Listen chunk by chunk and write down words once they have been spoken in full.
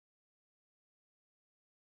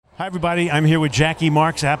Hi, everybody. I'm here with Jacki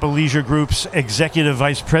Marks, Apple Leisure Group's Executive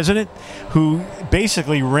Vice President, who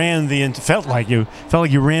basically felt like you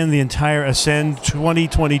ran the entire Ascend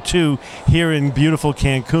 2022 here in beautiful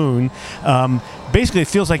Cancun. Basically, it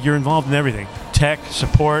feels like you're involved in everything: tech,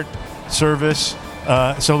 support, service,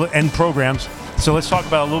 and programs. So let's talk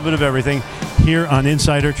about a little bit of everything here on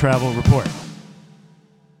Insider Travel Report.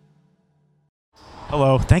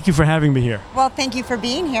 Hello. Thank you for having me here. Well, thank you for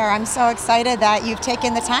being here. I'm so excited that you've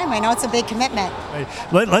taken the time. I know it's a big commitment.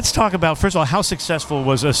 Let's talk about, first of all, how successful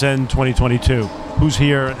was Ascend 2022? Who's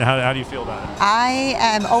here? How do you feel about it? I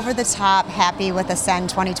am over the top happy with Ascend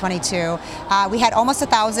 2022. We had almost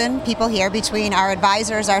 1,000 people here between our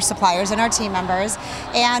advisors, our suppliers, and our team members.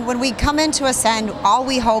 And when we come into Ascend, all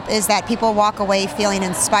we hope is that people walk away feeling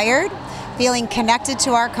inspired, feeling connected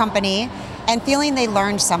to our company, and feeling they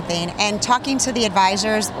learned something. And talking to the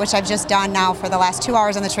advisors, which I've just done now for the last 2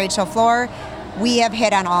 hours on the trade show floor, we have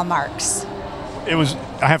hit on all marks. It was,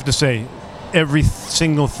 I have to say, every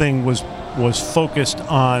single thing was focused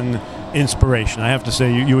on inspiration. I have to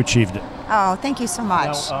say, you achieved it. Oh, thank you so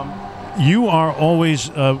much. Now, you are always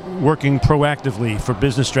working proactively for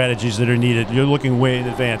business strategies that are needed. You're looking way in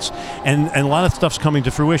advance. And a lot of stuff's coming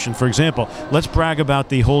to fruition. For example, let's brag about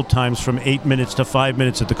the hold times from 8 minutes to 5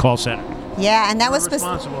 minutes at the call center. Yeah, and that was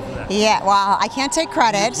responsible for that. Yeah, well, I can't take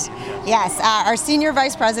credit. Yes, our Senior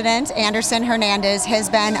Vice President, Anderson Hernandez, has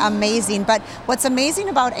been amazing. But what's amazing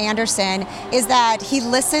about Anderson is that he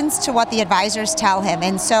listens to what the advisors tell him.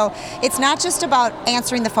 And so it's not just about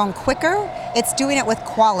answering the phone quicker, it's doing it with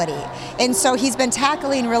quality. And so he's been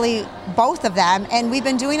tackling really both of them, and we've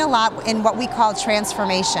been doing a lot in what we call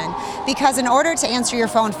transformation. Because in order to answer your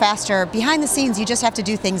phone faster, behind the scenes, you just have to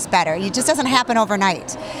do things better. It just doesn't happen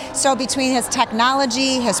overnight. So between his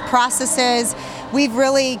technology, his processes, we've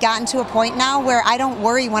really gotten to a point now where I don't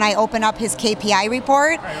worry when I open up his KPI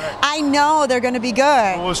report. Right. I know they're going to be good.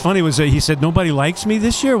 Well, what was funny was that he said, nobody likes me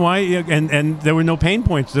this year? Why? And there were no pain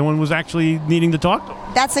points. No one was actually needing to talk to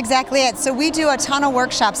him. That's exactly it. So we do a ton of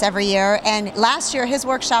workshops every year, and last year his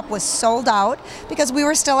workshop was sold out because we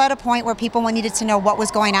were still at a point where people needed to know what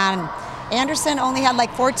was going on. Anderson only had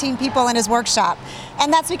like 14 people in his workshop,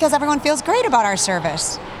 and that's because everyone feels great about our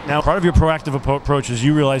service. Now, part of your proactive approach is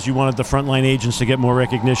you realized you wanted the frontline agents to get more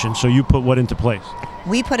recognition, so you put what into place?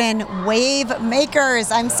 We put in Wave Makers.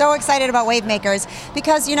 I'm so excited about Wave Makers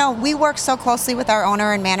because, we work so closely with our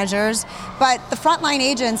owner and managers, but the frontline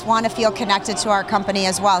agents want to feel connected to our company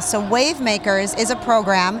as well. So Wave Makers is a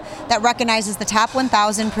program that recognizes the top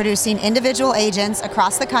 1,000 producing individual agents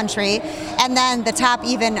across the country, and then the top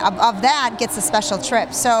even of that gets a special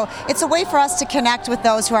trip. So it's a way for us to connect with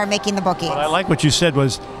those who are making the bookings. What I like what you said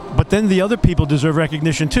was, but then the other people deserve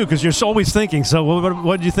recognition too, because you're always thinking. So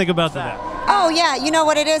what did you think about that? Oh yeah, you know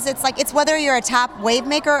what it is? It's whether you're a top wave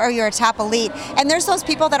maker or you're a top elite. And there's those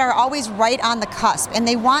people that are always right on the cusp and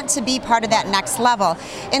they want to be part of that next level.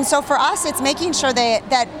 And so for us, it's making sure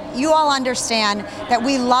that you all understand that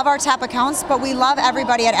we love our top accounts, but we love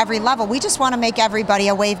everybody at every level. We just want to make everybody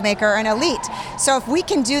a wave maker and elite. So if we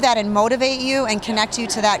can do that and motivate you and connect you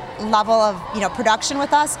to that level of production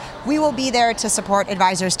with us, we will be there to support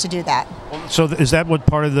advisors to do that. So is that what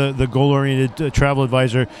part of the goal-oriented travel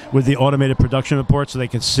advisor with the automated production report so they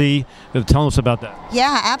can see? Tell us about that.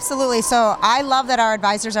 Yeah, absolutely. So I love that our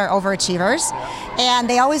advisors are overachievers and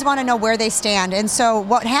they always want to know where they stand. And so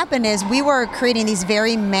what happened is we were creating these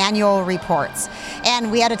very manual reports and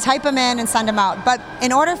we had to type them in and send them out. But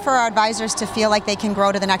in order for our advisors to feel like they can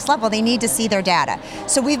grow to the next level, they need to see their data.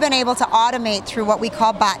 So we've been able to automate through what we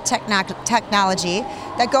call bot technology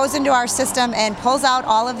that goes into our system and pulls out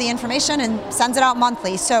all of the information and sends it out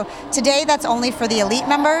monthly. So today that's only for the elite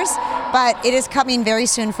members, but it is coming very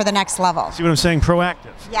soon for the next level. See what I'm saying?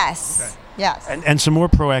 Proactive. Yes. Okay. Yes. And some more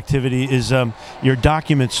proactivity is your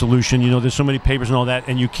document solution. There's so many papers and all that,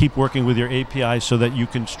 and you keep working with your API so that you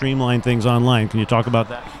can streamline things online. Can you talk about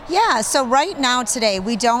that? Yeah, so right now today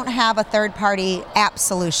we don't have a third-party app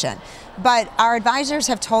solution. But our advisors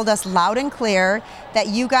have told us loud and clear that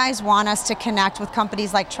you guys want us to connect with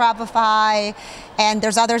companies like Travefy, and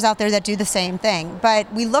there's others out there that do the same thing.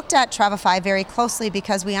 But we looked at Travefy very closely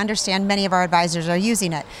because we understand many of our advisors are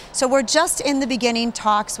using it. So we're just in the beginning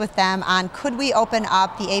talks with them on could we open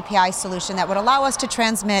up the API solution that would allow us to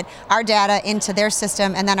transmit our data into their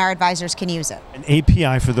system and then our advisors can use it. An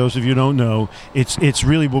API, for those of you who don't know, it's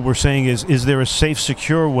really what we're saying is there a safe,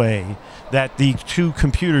 secure way that the two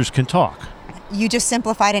computers can talk? You just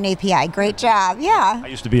simplified an API. Great job. Yeah. I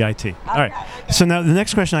used to be IT. All right. So now the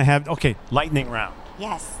next question I have, lightning round.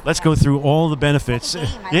 Yes. Let's go through all the benefits.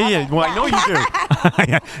 Yeah. Well, I know you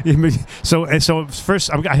do. So first,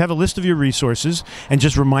 I have a list of your resources, and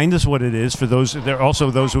just remind us what it is for those. There are also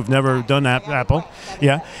those who've never done Apple.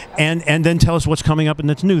 Yeah, and then tell us what's coming up and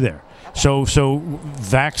that's new there. So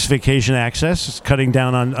Vax Vacation Access is cutting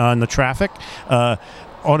down on the traffic.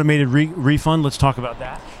 Automated refund. Let's talk about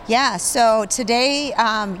that. Yeah, so today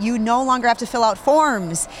you no longer have to fill out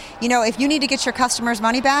forms. If you need to get your customers'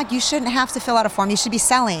 money back, you shouldn't have to fill out a form. You should be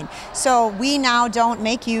selling. So we now don't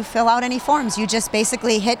make you fill out any forms. You just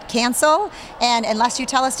basically hit cancel, and unless you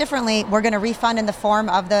tell us differently, we're going to refund in the form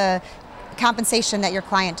of the compensation that your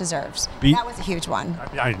client deserves. That was a huge one.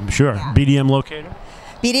 I'm sure. Yeah. BDM locator?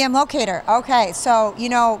 BDM locator. Okay, so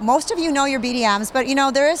most of you know your BDMs, but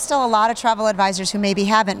there is still a lot of travel advisors who maybe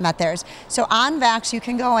haven't met theirs. So on Vax, you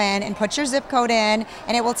can go in and put your zip code in,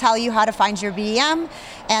 and it will tell you how to find your BDM,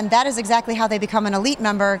 and that is exactly how they become an elite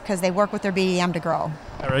member, because they work with their BDM to grow.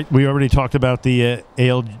 All right, we already talked about the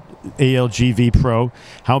ALGV Pro.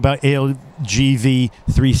 How about ALGV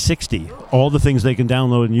 360? All the things they can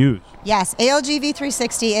download and use. Yes, ALGV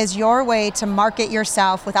 360 is your way to market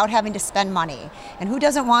yourself without having to spend money. And who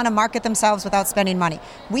doesn't want to market themselves without spending money?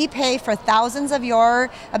 We pay for thousands of your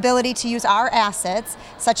ability to use our assets,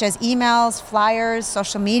 such as emails, flyers,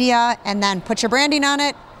 social media, and then put your branding on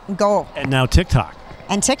it and go. And now TikTok.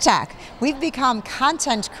 And TikTok. We've become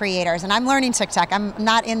content creators, and I'm learning TikTok. I'm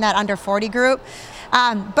not in that under 40 group.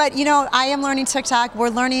 But I am learning TikTok.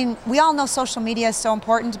 We all know social media is so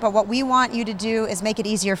important, but what we want you to do is make it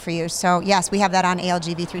easier for you. So yes, we have that on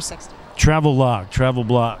ALGV 360. Travel log, travel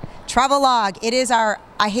blog. Travel log. It is I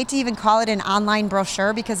hate to even call it an online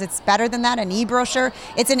brochure because it's better than that, an e-brochure.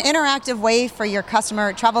 It's an interactive way for your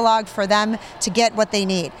customer, travel log, for them to get what they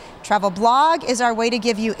need. Travel blog is our way to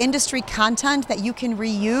give you industry content that you can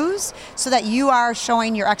reuse so that you are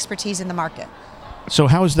showing your expertise in the market. So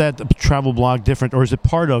how is that travel blog different, or is it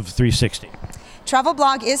part of 360? Travel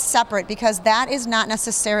blog is separate because that is not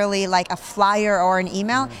necessarily like a flyer or an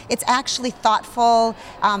email. It's actually thoughtful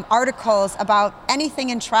articles about anything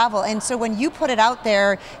in travel. And so when you put it out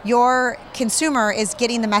there, your consumer is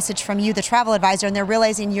getting the message from you, the travel advisor, and they're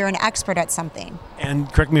realizing you're an expert at something.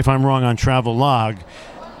 And correct me if I'm wrong on travel log,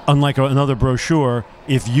 unlike another brochure,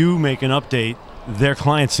 if you make an update, their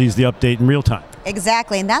client sees the update in real time.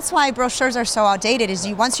 Exactly, and that's why brochures are so outdated, is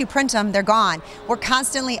once you print them, they're gone. We're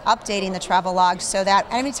constantly updating the travel log so that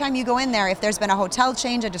every time you go in there, if there's been a hotel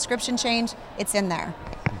change, a description change, it's in there.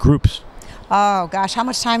 Groups. Oh gosh, how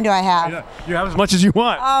much time do I have? Yeah, you have as much as you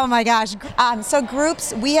want. Oh my gosh. So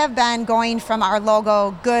groups, we have been going from our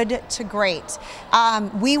logo good to great.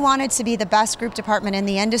 We wanted to be the best group department in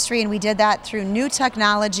the industry, and we did that through new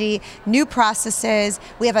technology, new processes.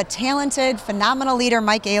 We have a talented, phenomenal leader,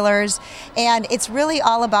 Mike Ehlers, and it's really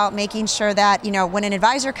all about making sure that when an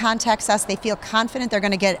advisor contacts us, they feel confident they're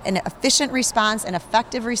going to get an efficient response, an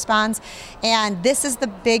effective response, and this is the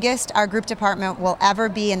biggest our group department will ever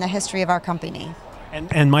be in the history of our company.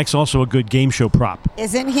 And Mike's also a good game show prop.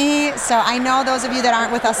 Isn't he? So I know those of you that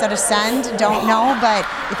aren't with us at Ascend don't know, but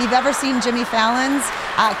if you've ever seen Jimmy Fallon's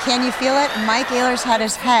Can You Feel It? Mike Ehlers had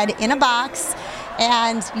his head in a box,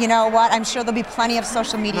 and you know what? I'm sure there'll be plenty of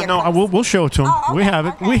social media. We'll show it to him. Oh, okay, we have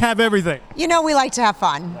it. Okay. We have everything. We like to have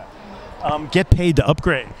fun. Get paid to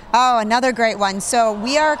upgrade. Oh, another great one. So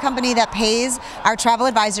we are a company that pays our travel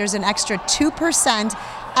advisors an extra 2%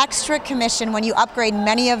 extra commission when you upgrade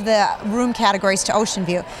many of the room categories to Ocean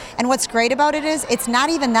View. And what's great about it is it's not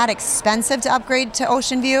even that expensive to upgrade to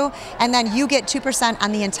Ocean View, and then you get 2%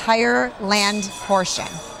 on the entire land portion.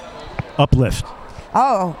 Uplift.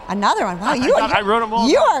 Oh, another one. Wow, I wrote them all.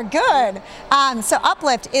 You are good. So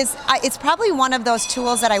Uplift is it's probably one of those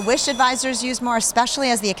tools that I wish advisors use more, especially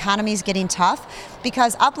as the economy is getting tough,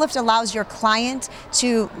 because Uplift allows your client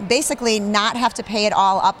to basically not have to pay it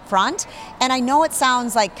all up front. And I know it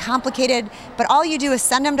sounds like complicated, but all you do is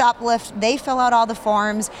send them to Uplift, they fill out all the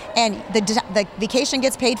forms, and the vacation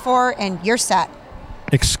gets paid for, and you're set.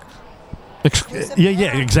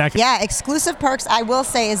 Yeah, exactly. Yeah, exclusive perks, I will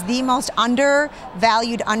say, is the most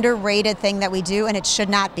undervalued, underrated thing that we do, and it should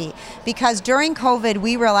not be. Because during COVID,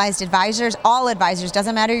 we realized all advisors,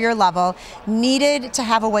 doesn't matter your level, needed to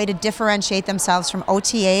have a way to differentiate themselves from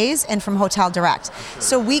OTAs and from Hotel Direct.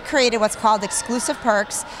 So we created what's called exclusive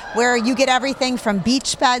perks, where you get everything from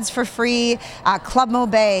beach beds for free, Club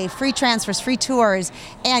Mobay, free transfers, free tours,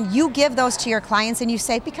 and you give those to your clients and you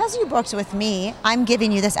say, because you booked with me, I'm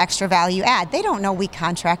giving you this extra value add. They don't know we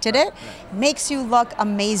contracted it. Makes you look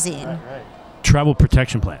amazing. Travel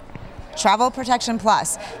protection plan. Travel Protection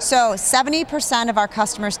Plus. So 70% of our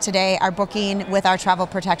customers today are booking with our Travel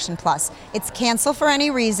Protection Plus. It's cancel for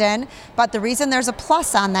any reason, but the reason there's a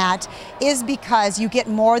plus on that is because you get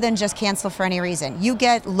more than just cancel for any reason. You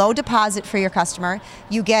get low deposit for your customer,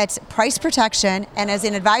 you get price protection, and as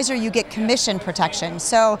an advisor, you get commission protection.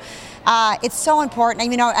 So it's so important.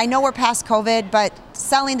 I know we're past COVID, but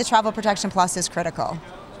selling the Travel Protection Plus is critical.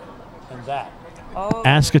 And that. Oh.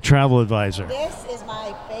 Ask a travel advisor. This is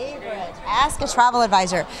my favorite. Ask a travel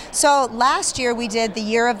advisor. So last year we did the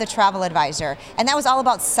Year of the Travel Advisor, and that was all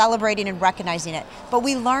about celebrating and recognizing it. But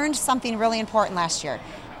we learned something really important last year.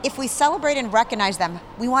 If we celebrate and recognize them,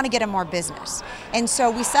 we want to get them more business. And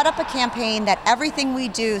so we set up a campaign that everything we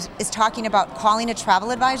do is talking about calling a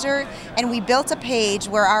travel advisor, and we built a page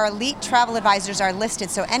where our elite travel advisors are listed.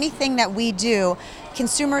 So anything that we do,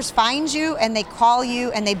 consumers find you and they call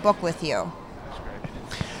you and they book with you.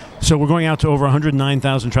 So we're going out to over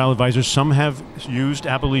 109,000 travel advisors. Some have used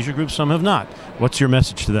Apple Leisure Group, some have not. What's your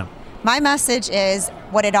message to them? My message is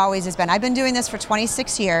what it always has been. I've been doing this for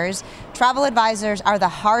 26 years. Travel advisors are the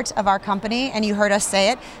heart of our company, and you heard us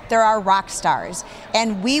say it. They're our rock stars.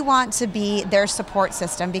 And we want to be their support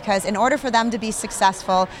system because in order for them to be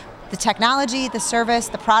successful, the technology, the service,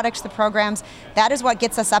 the products, the programs, that is what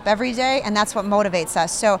gets us up every day, and that's what motivates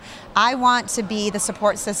us. So I want to be the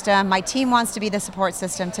support system. My team wants to be the support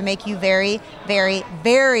system to make you very, very,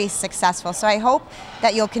 very successful. So I hope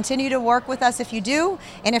that you'll continue to work with us if you do,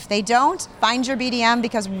 and if they don't, find your BDM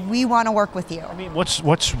because we want to work with you. I mean,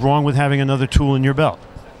 what's wrong with having another tool in your belt?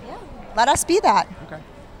 Yeah, let us be that. Okay.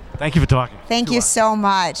 Thank you for talking. Thank you so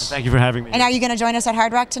much. Thank you for having me. And are you going to join us at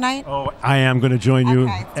Hard Rock tonight? Oh, I am going to join you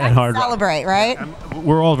at Hard Rock. Celebrate, right?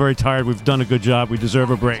 We're all very tired. We've done a good job. We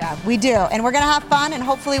deserve a break. We do. And we're going to have fun, and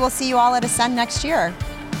hopefully we'll see you all at Ascend next year.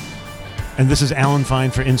 And this is Alan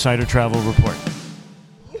Fine for Insider Travel Report.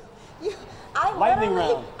 Lightning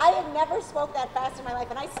round. I have never spoke that fast in my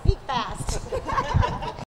life, and I speak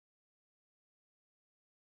fast.